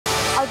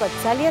ალბათ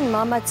ძალიან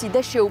მამაცი და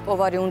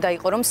შეუპოვარი უნდა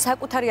იყო, რომ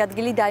საკუთარი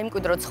ადგილი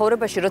დაიმკვიდრო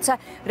ცხოვრებაში, როცა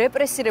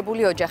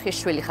რეპრესირებული ოჯახის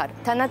შვილი ხარ,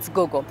 თანაც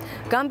გოგო.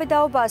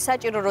 გამბედაობაა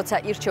საჭირო, როცა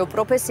ირჩევ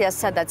პროფესიას,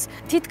 სადაც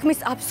თითქმის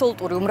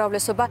აბსოლუტური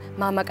უმრავლესობა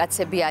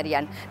მამაკაცები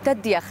არიან. და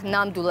დიახ,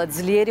 ნამდვილად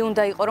ძლიერი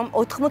უნდა იყო, რომ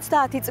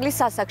 90 წლის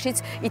ასაკშიც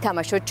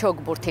ითამაშო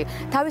ჩოგბურთი.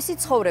 თავისი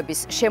ცხოვრების,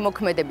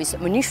 შემოქმედების,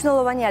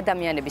 მნიშვნელოვანი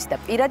ადამიანების და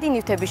პირადი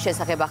ნივთების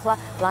შესახებ ახლა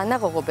ლანა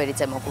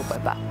ღოღობერიძე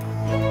მოგუყვება.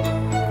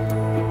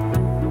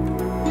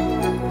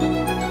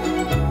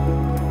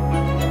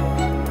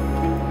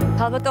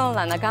 ალბათონ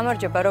ლანა,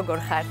 გამარჯობა, როგორ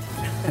ხართ?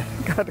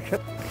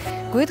 კარგად.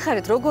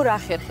 გვითხარით, როგორ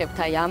ახერხებთ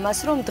აი ამას,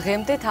 რომ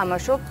დღემდე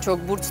თამაშობ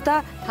ჩოგბურთს და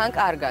თან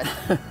კარგად?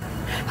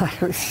 არ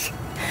ვიცი.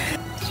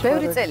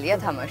 ბევრი წელია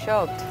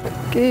თამაშობთ?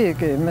 კი,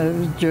 მე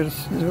ჯერ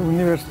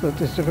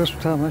უნივერსიტეტის დროს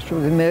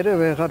ვთამაშობდი, მერე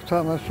ვეღარ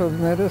ვთამაშობ,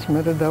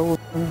 მე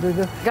დავუბრუნდი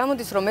და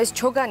გამოდის, რომ ეს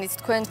ჩოგანიც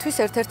თქვენთვის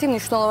ერთ-ერთი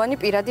მნიშვნელოვანი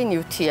პირადი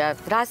ნივთია.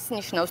 რას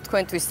ნიშნავს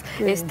თქვენთვის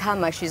ეს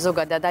თამაში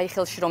ზოგადად? აი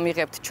ხელში რომ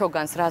იღებთ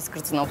ჩოგანს, რას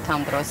გრძნობთ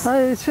ამ დროს?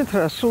 აი იცით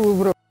რა, სულ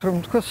უბრალოდ რომ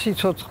თქვა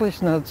სიცოცხლის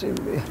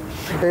ნაწილია.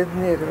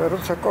 ბედნიერი ვარ,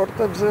 როცა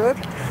კორტებზე ვარ,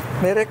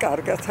 მერე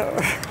კარგად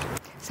ვარ.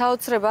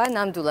 საოცრებაა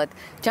ნამდვილად.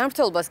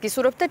 ჯანმრთელობას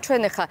გისურვებთ და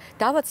ჩვენ ახლა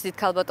დავაცდით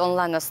ქალბატონ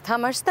ლანას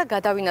თამაშს და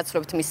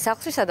გადავინაცვლებთ მის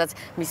სახლში, სადაც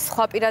მის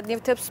სხვა პირად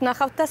ნივთებს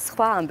ვნახავთ და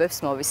სხვა ამბებს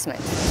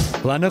მოვისმენთ.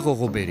 ლანა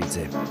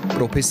ღოღობერიძე,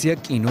 პროფესია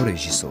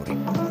კინორეჟისორი.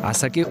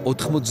 ასაკი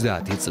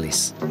 90 წლის.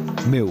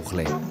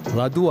 მეუღლე,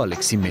 ლადო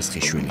ალექსი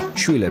მესხიშვილი.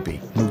 შვილები,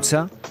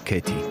 ნუცა,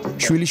 ქეთი.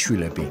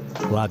 შვილიშვილები,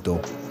 ლადო,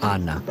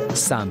 ანა,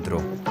 სანდრო,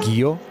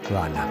 გიო,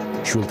 ლანა.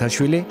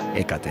 შვილთაშვილი,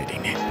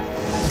 ეკატერინე.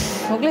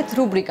 მოკლედ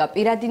რუბრიკა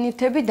პირადი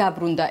ნივთები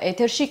დაბრუნდა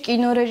ეთერში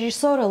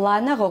კინორეჟისორ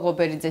ლანა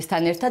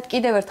ღოღობერიძესთან ერთად.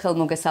 კიდევ ერთხელ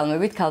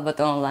მოგესალმებით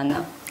ქალბატონ ლანა.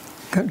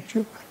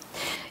 გამარჯობა.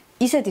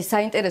 ისეთი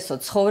საინტერესო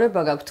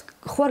ცხოვრება გაქვთ,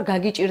 ხوار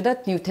გაგიჭირდათ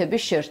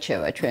ნივთების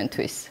შერჩევა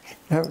ჩვენთვის?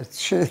 რა ვიცი,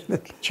 შეიძლება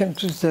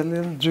ჩემთვის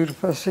ძალიან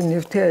ძვირფასი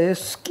ნივთია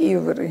ეს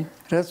კივრი.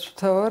 რაც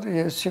ვთავარი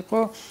ეს იყო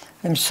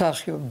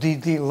მსახიობ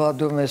დიდი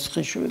ლადო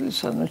მესხიშვილის,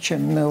 ანუ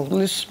ჩემი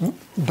მეუღლის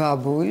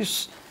ბაბუის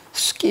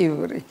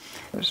სკივრი.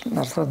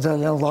 მართლა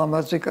ძალიან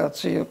ლამაზი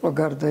კაცი იყო,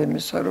 გარდა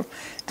იმისა, რომ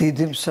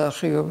დიდი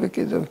მსახიობი,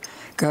 კიდევ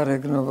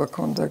გარეგნობა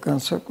ჰქონდა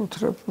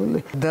განსაკუთრებული.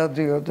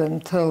 დადიოდა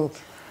მთელ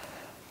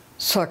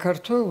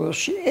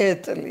საქართველოში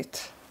ეტლით.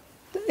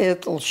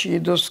 ეტლში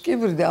იდო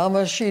სკივრი და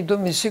ამაში იდო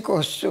მისი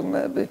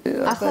კოსტიუმები.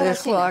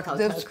 ახლა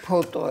აკდებს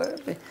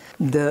ფოტოები.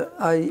 და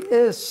აი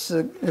ეს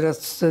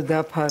რაც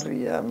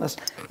დაფარია ამას,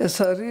 ეს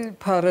არის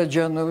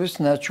ფარაჯანოვის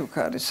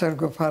ნაჩუქარი.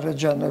 სერგო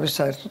ფარაჯანოვი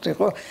საერთოდ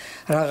იყო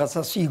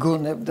რაღაცას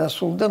იგონებდა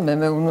სულ და მე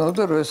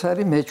მეუბნოდა, რომ ეს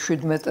არის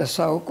მე-17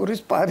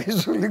 საუკუნის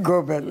პარიზული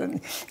გობელენი.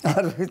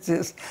 არ ვიცი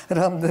ეს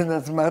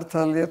რამდენად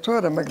მართალია თუ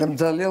არა, მაგრამ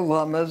ძალიან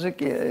ლამაზი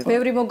კი იყო.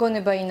 ბევრი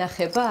მოგონება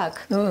ინახება აქ?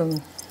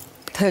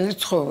 მთელი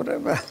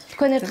ცხოვრება.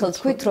 თქვენ ერთხელ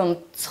თქვით, რომ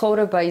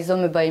ცხოვრება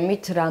იზომება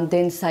იმით,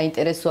 რამდენ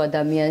საინტერესო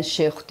ადამიანს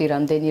შეხვდი,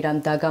 რამდენი რამ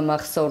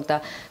დაგამახსოვრდა.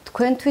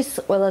 თქვენთვის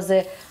ყველაზე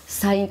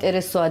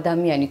საინტერესო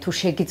ადამიანი თუ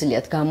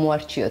შეგიძლიათ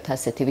გამოარჩიოთ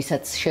ასეთი,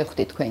 ვისაც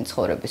შეხვდით თქვენი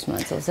ცხოვრების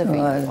მანძილზე?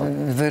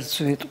 ვერც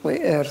ვიტყვი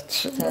ერთს.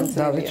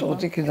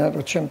 დავიწყოთ იქიდან,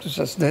 რომ ჩემთვის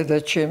ეს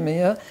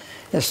დედაჩემია,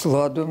 ეს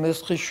ლადო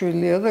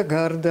მესხიშვილია და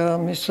გარდა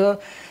ამისა,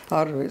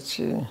 არ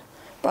ვიცი,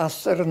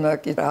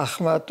 პასტერნაკი,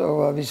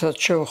 ახმატოვა, ვისაც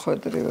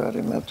შევხვედრი ვარ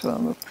იმათ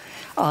ვამბობ.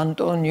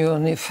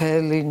 ანტონიონი,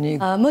 ფელინი.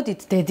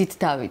 მოდით დედით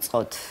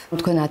დავიწყოთ.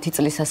 თქვენ 10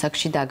 წლის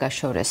ასაკში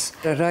დაგაშორეს.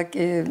 რა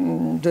კი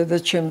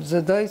დედაჩემზე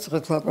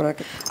დაიწყეთ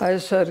ლაპარაკი. აი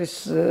ეს არის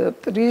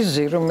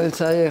პრიზი, რომელიც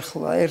აი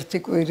ახლა ერთი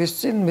კვირის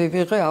წინ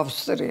მივიღე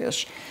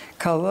ავსტრიაში.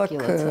 ქალაქ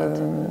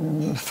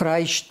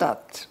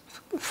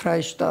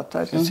ფრაიშტატ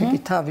არის იგი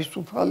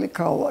თავისუფალი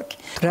ქალაქი.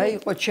 რა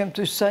იყო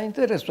ჩემთვის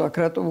საინტერესო, აქ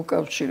რატო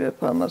უკავშირებ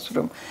ამას,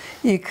 რომ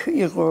იქ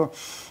იყო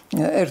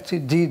ერთი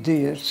დიდი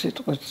ერთ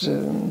სიტყვით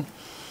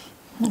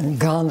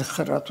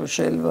განხრა თუ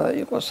შეიძლება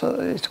იყოს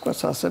ითქვას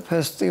ასე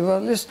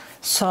ფესტივალის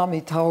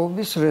სამი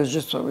თაობის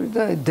რეჟისორი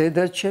და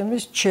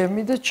დედაჩემის,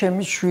 ჩემი და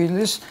ჩემი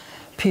შვილის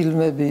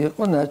ფილმები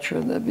იყო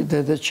ნაჩვენები.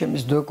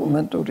 დედაჩემის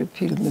დოკუმენტური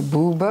ფილმი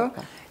ბუბა,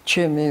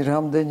 ჩემი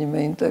რამდენიმე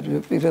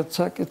ინტერვიუ პირად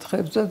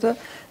საკითხებზე და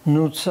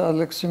ნუცა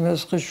ალექსი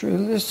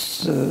მესხიშვილის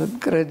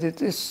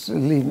კრედიტის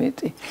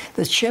ლიმიტი.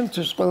 და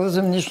ჩემთვის ყველაზე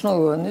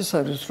მნიშვნელოვანი ის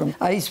არის, რომ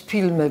აი ეს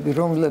ფილმები,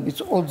 რომლებიც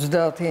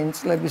 30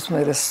 წლების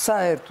მერე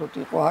საერთოდ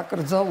იყო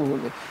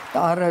აკრძალული და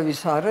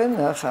არავის არ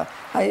ენახა,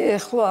 აი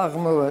ეხლა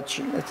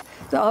აღმოვაჩინეთ.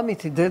 და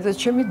ამითი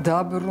დედაჩემი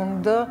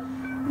დაბრუნდა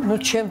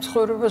ჩემ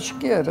ცხოვრებაში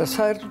კი არა,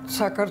 საერთოდ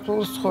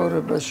საქართველოს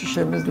ცხოვრებაში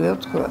შემიძლია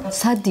თქვა.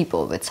 სად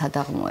იპოვეთ, სად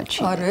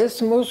აღმოაჩინეთ? არა, ეს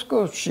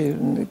მოსკოვში,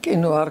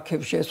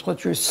 კინოარქივში, ეს ხო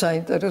ჩვენს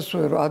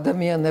საინტერესოა, რომ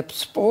ადამიანებს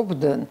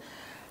პოვდნენ,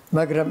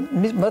 მაგრამ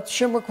მათ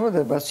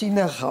შემოქმედებას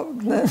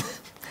ინახავდნენ.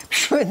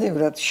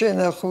 მშვენივრად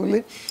შენახული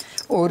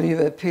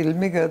ორივე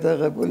ფილმი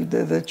გადაღებული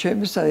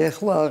დედაჩემის, აი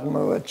ახლა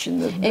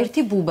აღმოვაჩინეთ.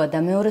 ერთი ბუბა და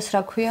მეორეს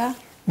რა ქვია?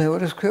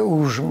 მეორეს ქვია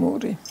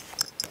უჟმური.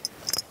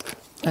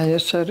 აი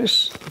ეს არის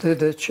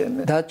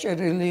დედაჩემი.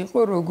 დაჭერილი იყო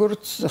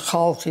როგორც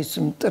ხალხის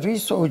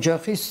მტრის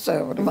ოჯახის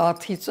წევრი.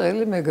 10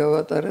 წელი მე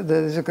გავატარე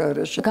დედის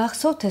გარეშე.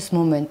 გახსოვთ ეს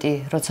მომენტი,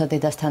 როცა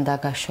დედასთან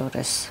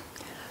დაგაშორეს?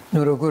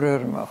 ნუ როგორ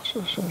არ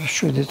მახსოვს,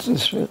 7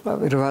 წელს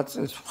ვიყავი, 8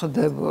 წელს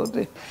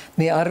ვხდებოდი.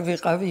 მე არ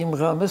ვიყავი იმ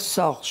ღამეს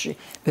სახლში,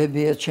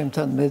 ბებია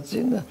ჩემთან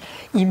მეძინა.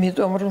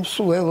 იმიტომ რომ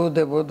სულ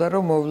ელოდებოდა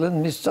რომ მოვლენ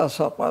მის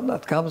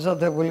წასაყვანად.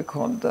 გამზადებული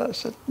ქონდა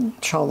ასე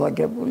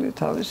ჩალაგებული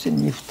თავისი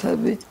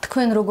ნივთები.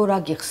 თქვენ როგორ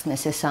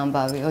აგიხსნეს ეს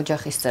ამბავი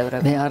ოჯახის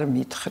წევრები? მე არ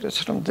მითხრეს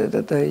რომ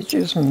დედა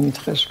დაიჭირს,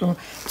 მითხრეს რომ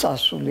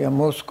წასულია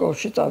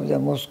მოსკოვში, წავიდა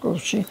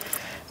მოსკოვში.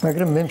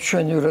 მაგრამ მე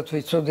მშვენივრად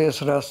ვიცოდი ეს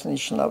რას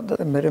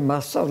ნიშნავდა. მე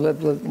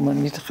მასწავლებლებმა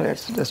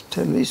მითხრეს ეს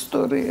მთელი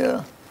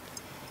ისტორია.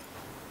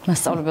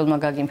 მასწავლებელმა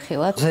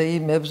გაგიმხილათ?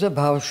 ზეიმებზე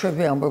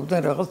ბავშვები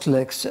ამბობდნენ რაღაც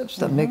ლექსებს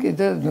და მე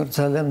კიდე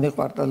ძალიან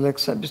მიყვარდა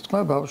ლექსების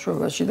თქმა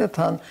ბავშვობაში და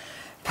თან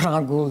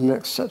ფრანგულ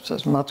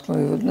ლექსებს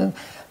მათქმევდნენ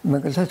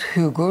მაგალითად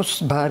ჰიუგოს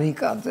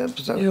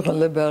ბარიკადებზე.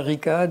 Le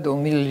barricade au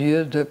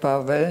milieu de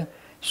pavés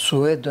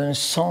souhait d'un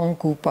sang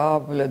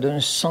coupable, d'un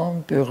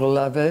sang pur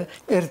lavé.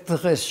 ერთ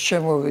დღეს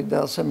შემოვიდა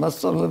ასე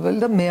მასწავლებელი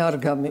და მე არ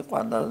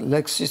გამიყვანა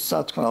ლექსის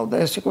სათქმელად და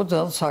ეს იყო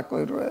ძალიან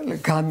საკვირველი.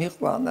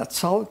 გამიყვანა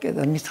ცალკე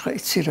და მითხრა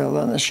იცი რა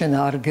ლანა შენ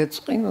არ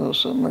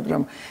გეწყინოსო,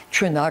 მაგრამ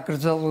ჩვენ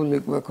აკრძალული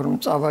გვაქვს რომ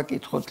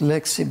წავაკითხოთ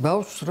ლექსი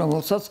ბავშვს,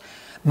 რომელსაც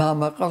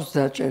მამა ყავს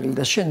დაჭერილი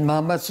და შენ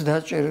მამაც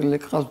დაჭერილი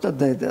ყავს და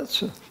დედაც.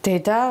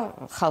 დედა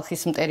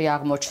ხალხის მტერი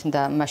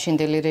აღმოჩნდა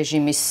მაშინდელი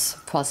რეჟიმის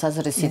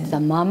თვალსაზრისით და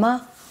მამა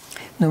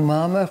ნუ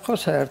მამა ხო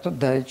საერთოდ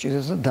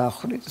დაიჭირეს და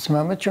დახვრიტეს.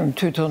 მამა ჩემი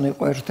თვითონ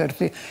იყო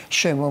ერთ-ერთი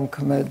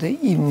შემომქმედი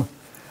იმ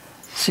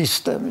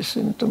სისტემის,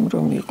 იმიტომ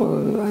რომ იყო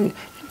აი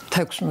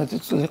 16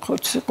 წელი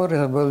იყო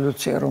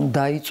რევოლუცია, რომ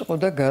დაიწყო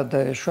და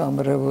გადაეშვა ამ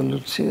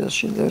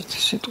რევოლუციაში ერთი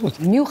სიტყვით.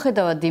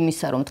 მიუხედავად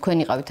იმისა, რომ თქვენ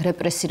იყავით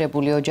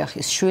რეპრესირებული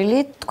ოჯახის შვილი,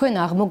 თქვენ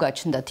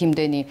აღმოგაჩნდათ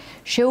იმდენი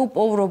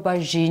შეუპოვრობა,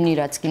 ჟინი,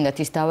 რაც გინდათ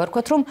ის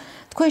დავარქვათ, რომ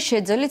თქვენ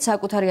შეძელით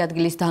საკუთარი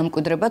ადგილის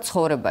დამკვიდრება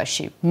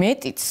ცხოვრებაში.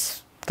 მეტიც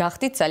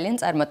გახდით ძალიან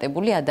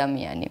წარმატებული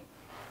ადამიანი.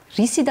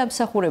 რისი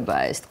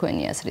დამსახურებაა ეს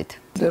თქვენი აზრით?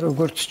 და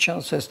როგორც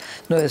ჩანს ეს,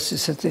 ნუ ეს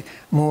ისეთი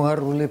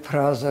მოარული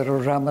ფრაზა, რომ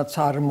რამაც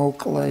არ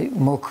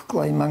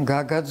მოკლა იმან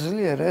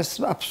გაგაძლიერა,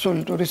 ეს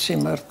აბსოლუტური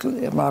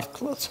სიმართლეა,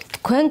 მართლაც.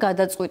 თქვენ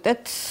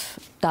გადაწყვიტეთ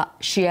და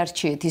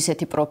შეარჩიეთ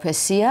ისეთი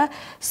პროფესია,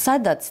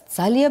 სადაც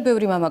ძალიან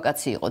ბევრი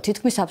მამაკაცი იყო,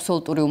 თითქმის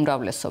აბსოლუტური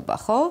უმრავლესობა,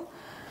 ხო?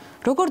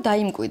 როგორ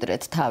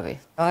დაიმკვიდრეთ თავი?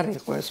 არ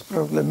იყო ეს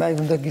პრობლემა, აი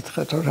უნდა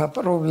გითხრათ, რომ რა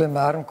პრობლემა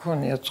არ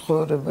მქონია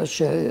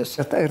ცხოვრებაში, ეს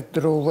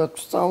ერთდროულად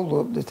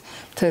ვსწავლობდით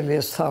მთელი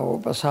ეს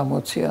თაობა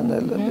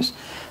 60-იანელების.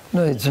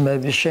 ნუ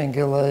ძმები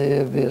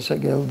შენგელაიები, ესა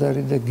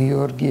გელდარი და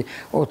გიორგი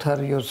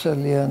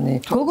ოთარიოცელიანი.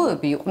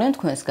 გოგოები იყვნენ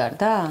თქვენს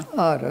გარდა?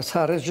 არა,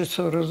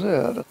 სარეჟისოროზე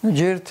არა. ნუ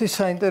ერთი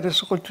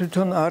საინტერესო იყო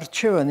თვითონ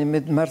არჩევანი, მე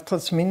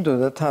მართლაც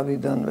მინდოდა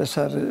თავიდანვე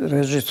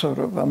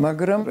რეჟისორობა,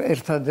 მაგრამ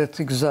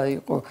ერთადერთი გზა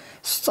იყო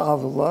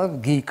სწავლა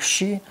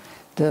გიგში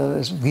და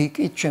ეს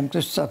გიკი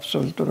ჩემთვის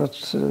აბსოლუტურად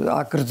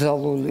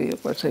აკრძალული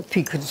იყო, ეს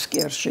ფიქრიც კი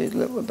არ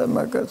შეიძლება და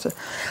მაგაზე.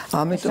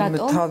 ამიტომ მე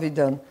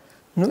თავიდან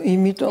ნუ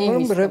იმიტომ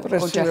რომ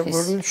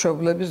რეპრესირებული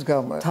მშობლების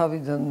გამო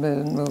თავიდან მე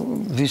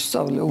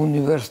ვისწავლე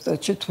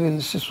უნივერსიტეტში,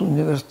 თბილისის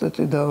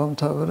უნივერსიტეტი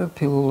დავამთავრე,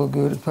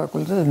 ფილოლოგიური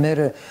ფაკულტეტი, მე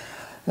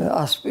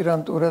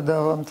ასპირანტურა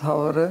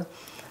დავამთავრე,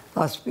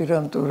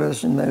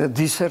 ასპირანტურაში მე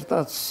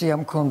დისერტაცია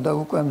მქონდა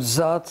უკვე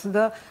მზად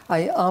და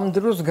აი ამ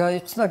დროს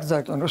გაიხსნა გზა,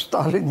 რომ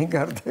სტალინი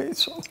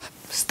გარდაიცვალა.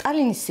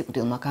 სტალინის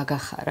სიკვდილმა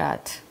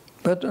გაგახარათ?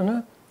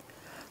 ბატონო,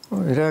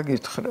 რა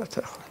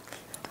გითხრათ ახლა?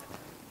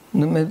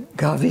 ნუ მე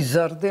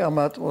გავიზარდე ამ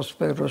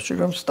ატმოსფეროში,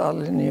 რომ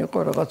სტალინი იყო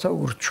რაღაცა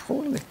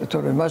ურჩხული.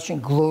 თორემ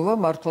მაშინ გლოვა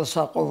მართლა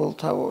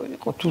საყოველთაო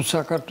იყო, თუ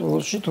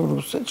საქართველოში, თუ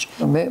რუსეთში.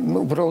 მე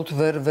უბრალოდ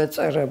ვერ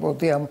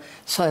ვეწერებოდი ამ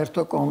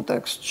საერთო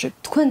კონტექსტში.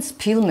 თქვენს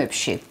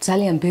ფილმებში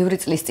ძალიან ბევრი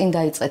წლის წინ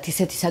დაიწყეთ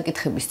ისეთი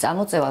საკითხების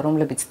წამოწევა,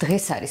 რომლებიც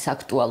დღეს არის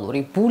აქტუალური.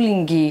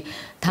 ბულინგი,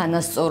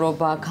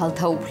 თანასწორობა,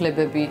 ქალთა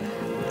უფლებები.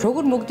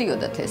 როგორ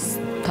მოგდიოდათ ეს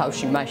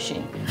თავში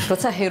მაშინ,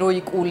 როცა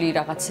ჰეროიკული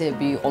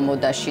რაღაცები იყო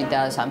მოდაში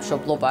და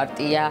სამშობლო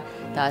პარტია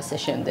და ასე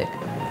შემდეგ.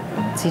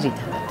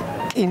 ძირითადად.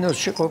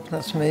 კინოში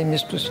ყოფნას მე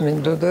იმისთვის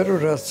მინდოდა, რომ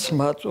რაც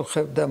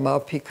მაწუხებდა,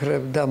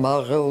 მაფიქრებდა,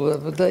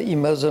 მაღელვებდა,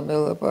 იმაზე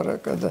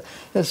მელაპარაკა და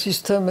ეს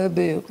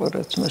სისტემები იყო,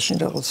 რაც მაშინ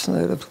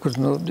რაღაცნაირად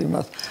გრძნობდი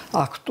მათ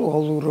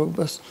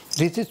აქტუალურობას,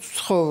 რითიც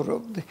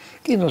ცხოვრობდი.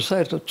 კინო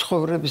საერთოდ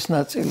ცხოვრების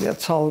ნაწილია,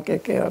 ცალკე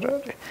კი არ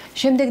არის.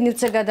 შემდეგ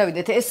ნივთზე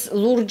გადავიდეთ. ეს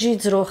ლურჯი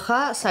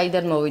ძროხა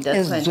საიდან მოვიდა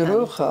თქვენთან? ეს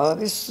ძროხა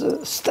არის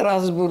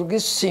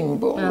სტრასბურგის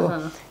სიმბოლო.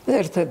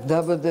 ერთ-ერთ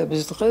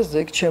დაბადების დღეს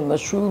ეგ ჩემმა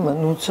შვილმა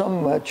ნუცამ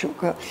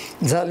მაჩუკა.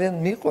 ძალიან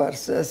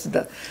მიყვარს ეს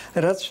და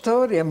რაც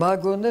ვთორია,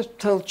 მაგონებს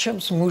მთელ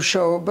ჩემს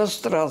მუშაობას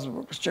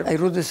სტრასბურგში. აი,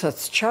 როდესაც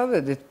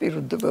ჩავედით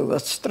პირდაპირ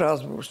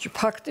სტრასბურგში,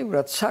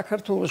 ფაქტიურად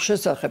საქართველოს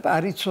შესახებ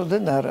არ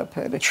იცოდნენ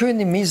არაფერი.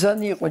 ჩვენი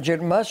მიზანი იყო ჯერ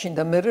მაშინ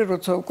და მერე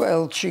როცა უკვე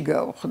ელჩი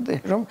გავხდი,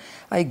 რომ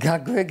აი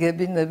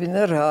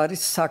გაგვეგებინებინა რა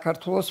არის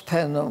საქართველოს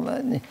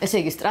ფენომენი. ესე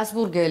იგი,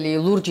 სტრასბურგელი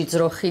ლურჯი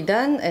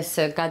ძროხიდან ეს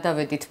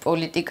გადავედით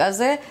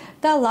პოლიტიკაზე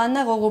და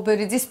ლანა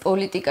ღოღობერიძის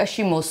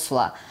პოლიტიკაში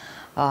მოსვლა.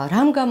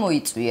 რამ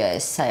გამოიწვია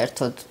ეს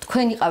საერთოდ?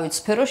 თქვენ იყავით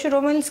სფეროში,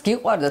 რომელიც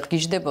გიყვარდათ,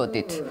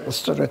 გიждდებოდით.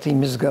 სწორედ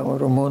იმის გამო,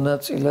 რომ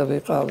მონაწილე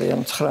ვიყავი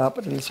ამ 9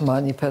 აპრილის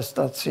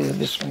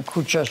მანიფესტაციების,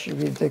 ქუჩაში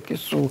ვიდექი,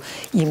 სულ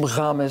იმ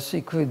ღამეს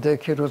იქ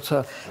ვიდექი, როცა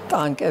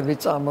ტანკები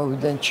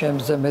წამოვიდნენ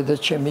ჩემზე, მე და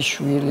ჩემი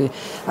შვილი,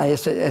 აი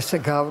ესე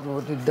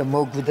გავრვოდით და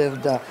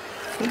მოგვდევდა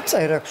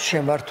წერაქვს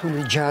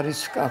შემართული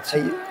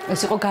ჯარისკაცი.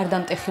 ეს იყო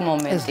გარდამტეხი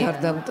მომენტი. ეს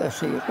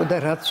გარდამტეხი იყო და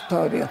რაც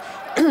ვთქვია,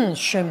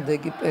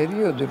 შემდეგი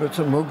პერიოდი,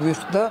 როცა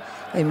მოგვიხდა,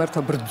 აი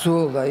მართლა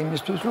ბრძოლა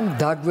იმისთვის, რომ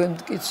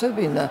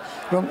დაგვემტკიცებინა,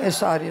 რომ ეს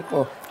არ იყო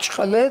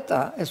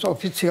ჭყლეტა, ეს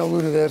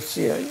ოფიციალური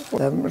ვერსია იყო.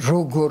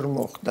 როგორ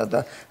მოხდა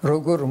და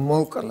როგორ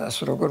მოკლას,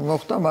 როგორ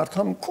მოხდა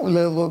მართლა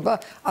მკვლელობა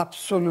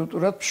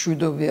აბსოლუტურად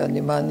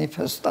მშვიდობიანი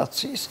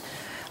მანიფესტაციის.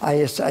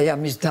 აი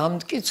ამის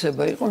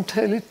დამტკიცება იყო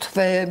მთელი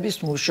თვეების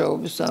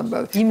მუშაობის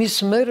ამბავი. იმის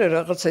მერე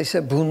რაღაცა ისე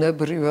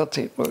ბუნებრივად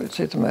იყო,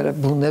 იცით, მე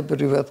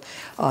ბუნებრივად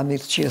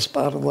ამირჩიეს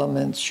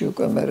პარლამენტში,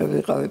 უკვე მე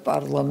ვიყავი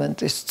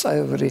პარლამენტის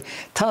წევრი.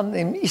 თან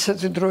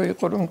ისეთი დრო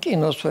იყო, რომ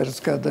კინოს ვერც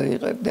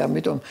გადაიღებდი,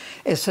 ამიტომ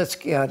ესეც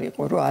კი არ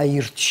იყო, რომ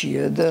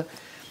აირჩიე და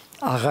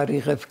აღარ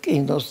იღებ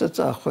კინოს და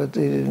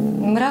წახვედი.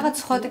 რაღაც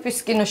სხვა ტიპის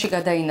კინოში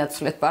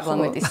გადაინაცვლეთ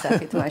პარლამენტის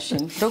სახით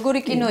მაშინ. როგორი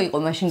კინო იყო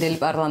მაშინდელი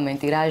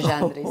პარლამენტი, რა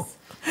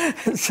ჟანრის?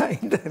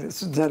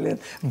 საინტერესო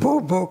ძალიან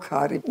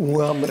ბობოქარი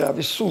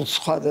უამრავი სულ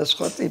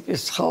სხვადასხვა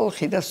ტიპის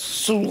ხალხი და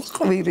სულ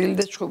ყვირილი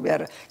და ჩხუბი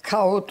არა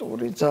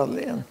ქაოტური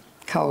ძალიან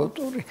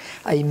ქაოტური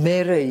აი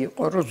მერე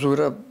იყო რომ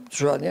ზურაბ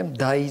ჯვანიამ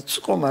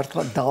დაიწყო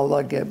მართლა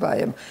დაალაგება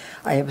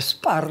აი ეს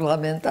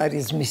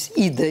პარლამენტარიზმის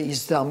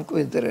იდეის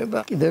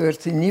დამკვიდრება კიდევ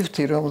ერთი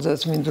ნივთი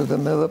რომელზეც მინდოდა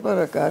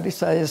მელაპარაკა არის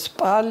აი ეს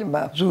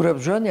პალმა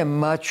ზურაბ ჯვანიამ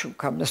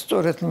მაჩუქა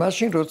სწორედ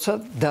მაშინ როცა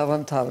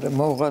დავამთავრე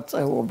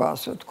მოღვაწეობა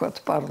ასე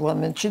ვთქვათ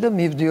პარლამენტში და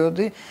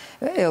მივდიოდი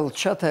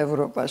ელჩად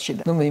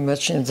ევროპაში და ნუ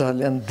მიმაჩნია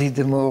ძალიან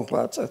დიდი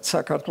მოღვაწე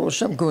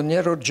საქართველოში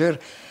მგონია რომ ჯერ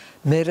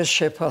მერე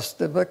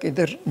შეფასდება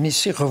კიდე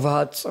მისი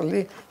 8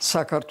 წლი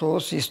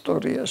საქართველოს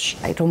ისტორიაში.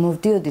 აი რომ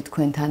მოვდიოდი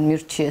თქვენთან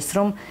მირჩიეს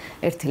რომ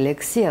ერთი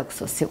ლექსი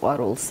აქვსო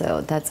სიყვარულსეო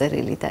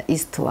დაწერილი და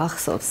ის თუ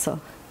ახსოვსო.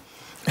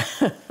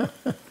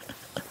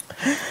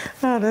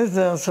 არა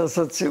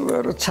სასაცილოა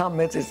რომ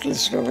 13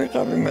 წლის რო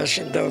ვიყავი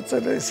მაშინ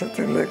დავწერე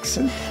ესეთი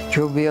ლექსი.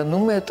 ჯობია ნუ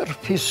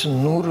მეტრფის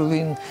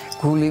ნურვინ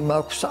გული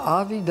მაქვს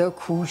ავი და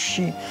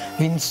ქუში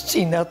ვინც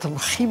წინათ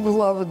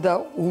მხიბლავ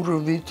და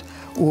ურვით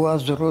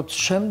უაზროდ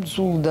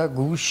შემძულდა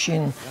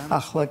გუშინ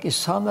ახლა კი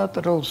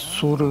სანატრელს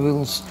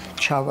სურვილს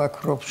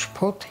ჩავაქრობ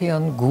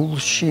შფოთიან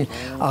გულში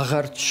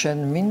აღარ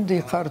შენ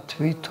მინდიხარ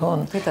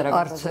თვითონ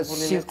არც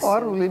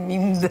სიყვარული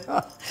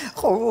მინდა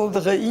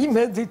ყოველდღე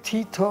იმედი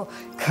თითო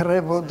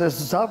ქრებოდეს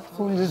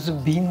ზაფხულის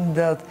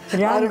ბინდად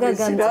არ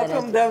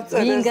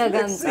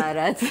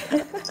გაგამწარათ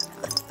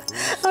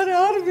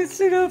არ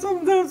ვიცი რატომ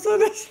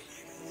დავწერე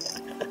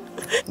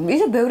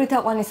ისე ბევრი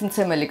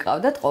თაყვანისმცემელი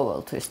ყავდათ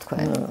ყოველთვის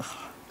თქვენ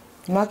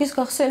მაგის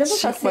გახსენება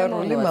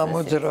სიყვარული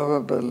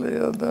მამოძრავებელი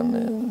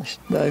ადამიანი.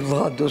 და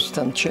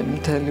ვლადოსთან ჩემი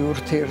მთელი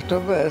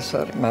ურთიერთობა ეს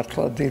არის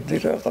მართლა დიდი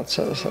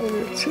რაღაცა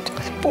ვიცით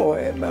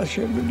პოემა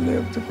შემიძლია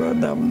ვთქვა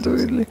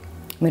ნამდვილი.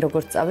 მე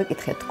როგორც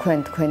წავიკითხე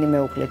თქვენი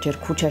მეუღლე ჯერ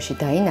ქუჩაში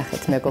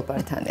დაინახეთ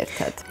მეგობართან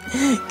ერთად.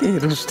 კი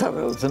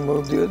რუსთაველზე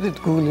მოვდიოდით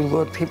გული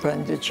ლორთი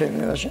პანჯე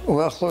ჩემი მაშინ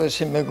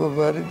უახლოესი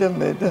მეგობარი და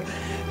მე და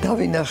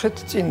დავინახეთ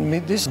წინ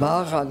მიდის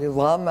მაღალი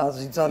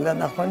ლამაზი ძალიან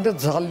ახალი და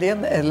ძალიან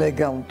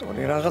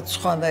ელეგანტური რაღაც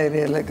სხვანაირი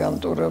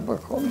ელეგანტურობა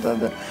ჰქონდა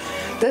და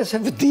ესე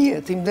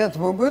ვდიეთ იმდენად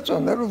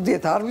მოგვეწონა რომ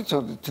ვდიეთ არ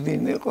ვიცოდით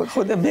ვინ იყო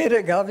ხო და მე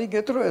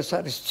გავიგეთ რომ ეს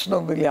არის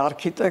ცნობილი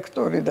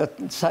არქიტექტორი და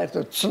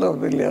საერთოდ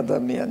ცნობილი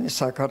ადამიანი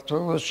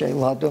საქართველოში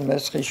ლადო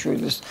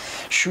მესხიშვილის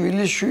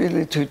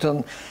შვილი თვითონ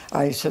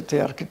აი ესეთი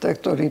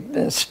არქიტექტორი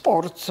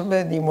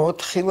სპორტსმენი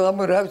მოთხილამ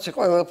რა ვიცი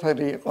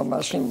ყველაფერი იყო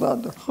მაშინ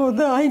ლადო ხო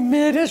და აი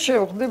მე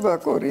შევხვდი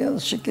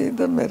ბაკორიანში კი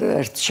და მე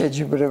ერთ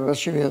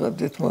შეჯიბრებაში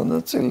ვიღებდით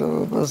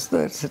მონაწილეობას და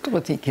ერთ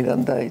სიტყვით იქიდან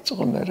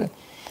დაიწყო მე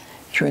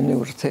ჩვენი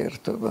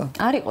ურთიერთობა.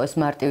 არ იყო ეს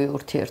მარტივი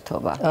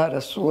ურთიერთობა.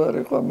 არა, სულ არ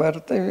იყო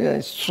მარტივი,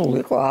 აი სულ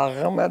იყო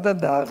აღმა და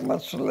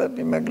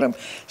დააღმასულები, მაგრამ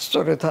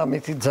სწორედ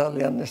ამითი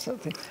ძალიან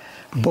ესეთი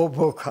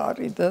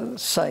ბობოქარი და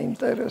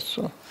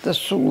საინტერესო და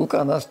სულ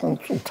უკანასკნელ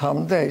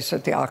წუთამდე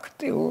ესეთი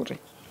აქტიური.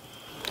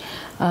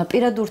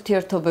 პირად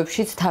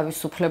ურთიერთობებშიც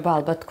თავისუფლება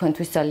ალბათ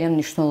თქვენთვის ძალიან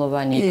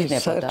მნიშვნელოვანი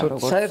იქნებოდა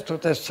როგორც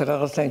საერთოდ ეს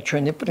რაღაცნაირი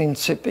ჩვენი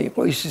პრინციპი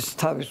იყო, ისიც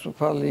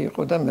თავისუფალი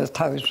იყო და მე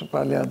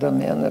თავისუფალი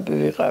ადამიანები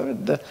ვიყავით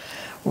და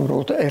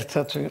უბრალოდ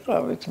ერთად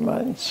ვიყავით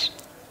მაინც.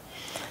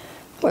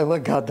 ყველა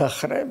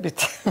გადახრებით.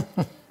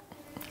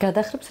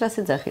 გადახრებს რას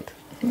ეძახით?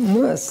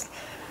 ნუ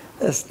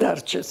ეს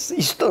დარჩეს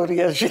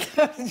ისტორიაში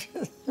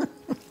დარჩეს.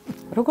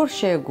 როგორ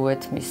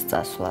შეეგუეთ მის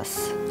წასვლას?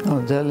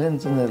 ძალიან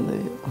ძნელი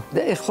იყო.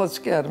 და ეხლაც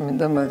კი არ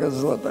მინდა მაგას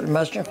ლაპარაკი.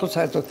 მაშინ ხო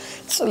საერთოდ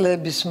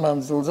წლების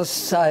მანძილზე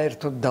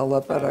საერთოდ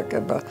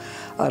დალაპარაკება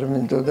არ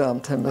მინდოდა ამ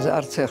თემაზე,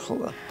 არც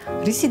ეხლა.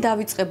 რისი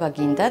დავიწყება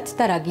გინდათ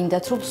და რა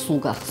გინდათ რომ სულ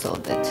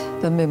გახსოვდეთ?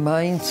 და მე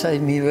მაინც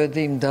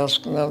მივედი იმ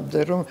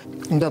დასკვნამდე რომ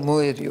უნდა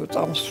მოერიოთ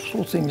ამ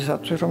სულს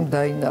იმისათვის რომ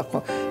დაინახო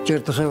ჯერ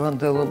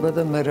დღევანდელობა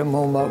და მერე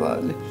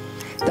მომავალი.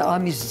 და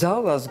ამის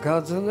ძალას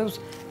გაძლევს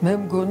მე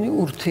მგონი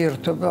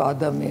ურთიერთობა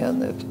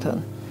ადამიანებთან.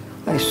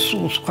 აი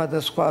სულ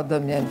სხვადასხვა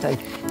ადამიანთან. აი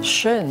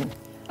შენ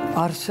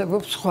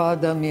არსებობ სხვა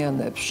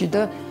ადამიანებში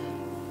და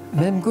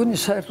მე მგონი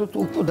საერთოდ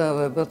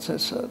უკვდავებაც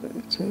ეს არის,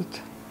 იცით?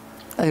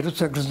 აი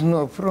როცა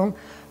გრძნობ რომ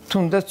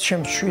თუნდაც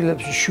ჩემ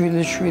შვილებში,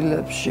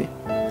 შვილიშვილებში,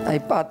 აი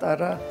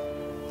პატარა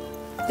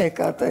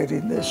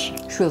ეკატერინეში,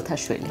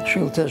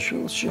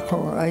 შვილთაშვილში, ხო,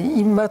 აი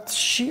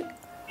იმათში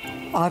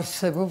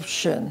არსებობ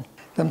შენ.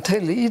 და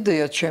მთელი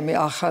იდეა ჩემი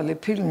ახალი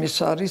ფილმის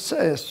არის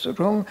ეს,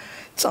 რომ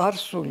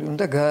წარსული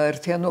უნდა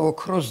გააერთიანო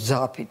ოქროს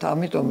ძაფით.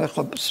 ამიტომ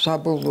ეხლა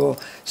საბოლოო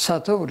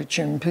სათაური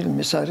ჩემი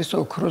ფილმის არის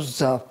ოქროს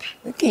ძაფი.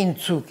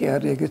 კინცუკი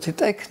არის ეგეთი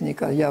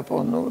ტექნიკა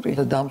იაპონური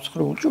და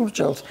დამსხვრულ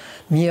ჭურჭელს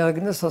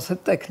მიაგნეს ასე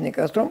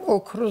ტექნიკას, რომ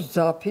ოქროს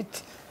ძაფით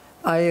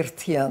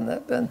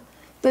აერთიანებენ.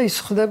 და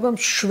ის ხდება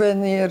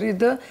მშვენიერი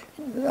და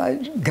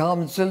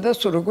გამძლდა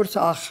როგორც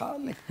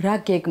ახალი. რა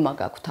გეგმა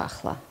გაქვთ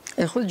ახლა?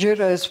 ეხლა ჯერ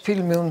ეს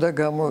ფილმი უნდა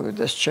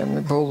გამოვიდეს, ჩემი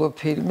ბოლო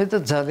ფილმი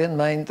და ძალიან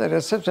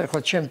მაინტერესებს. ეხლა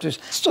ჩემთვის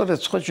სწორედ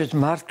ხოჭით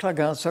მართლა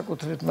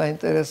განსაკუთრებით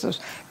მაინტერესებს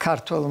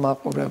ქართულ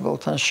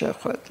მაყურებელთან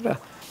შეხვედრა.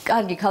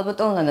 კარგი,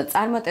 ქალბატონ ლანა,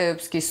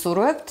 წარმატებებს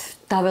გისურვებთ.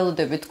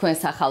 დაველოდებით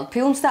თქვენს ახალ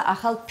ფილმს და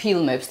ახალ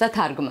ფილმებს და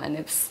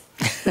თარგმანებს.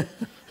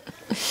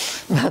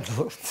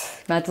 მადლობთ.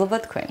 მადლობა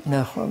თქვენ.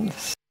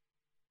 ნახვამდის.